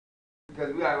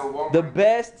Because we gotta go Walmart. The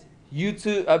best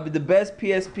the best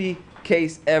PSP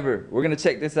case ever. We're gonna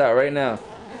check this out right now.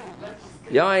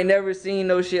 Y'all ain't never seen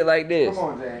no shit like this. Come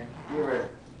on, Jane. Get ready.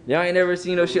 Y'all ain't never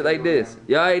seen no shit like this.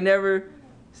 Y'all ain't never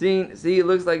seen. See, it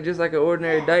looks like just like an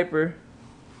ordinary diaper.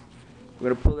 We're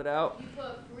gonna pull it out. You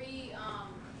put free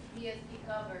PSP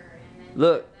cover and then.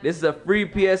 Look, this is a free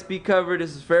PSP cover.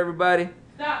 This is for everybody.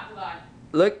 Stop, Eli.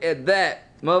 Look at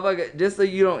that, motherfucker. Just so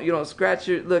you don't scratch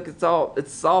it. Look,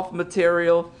 it's soft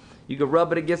material. You can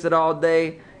rub it against it all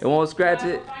day. It won't scratch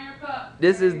it.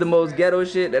 This is the most ghetto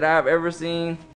shit that I've ever seen.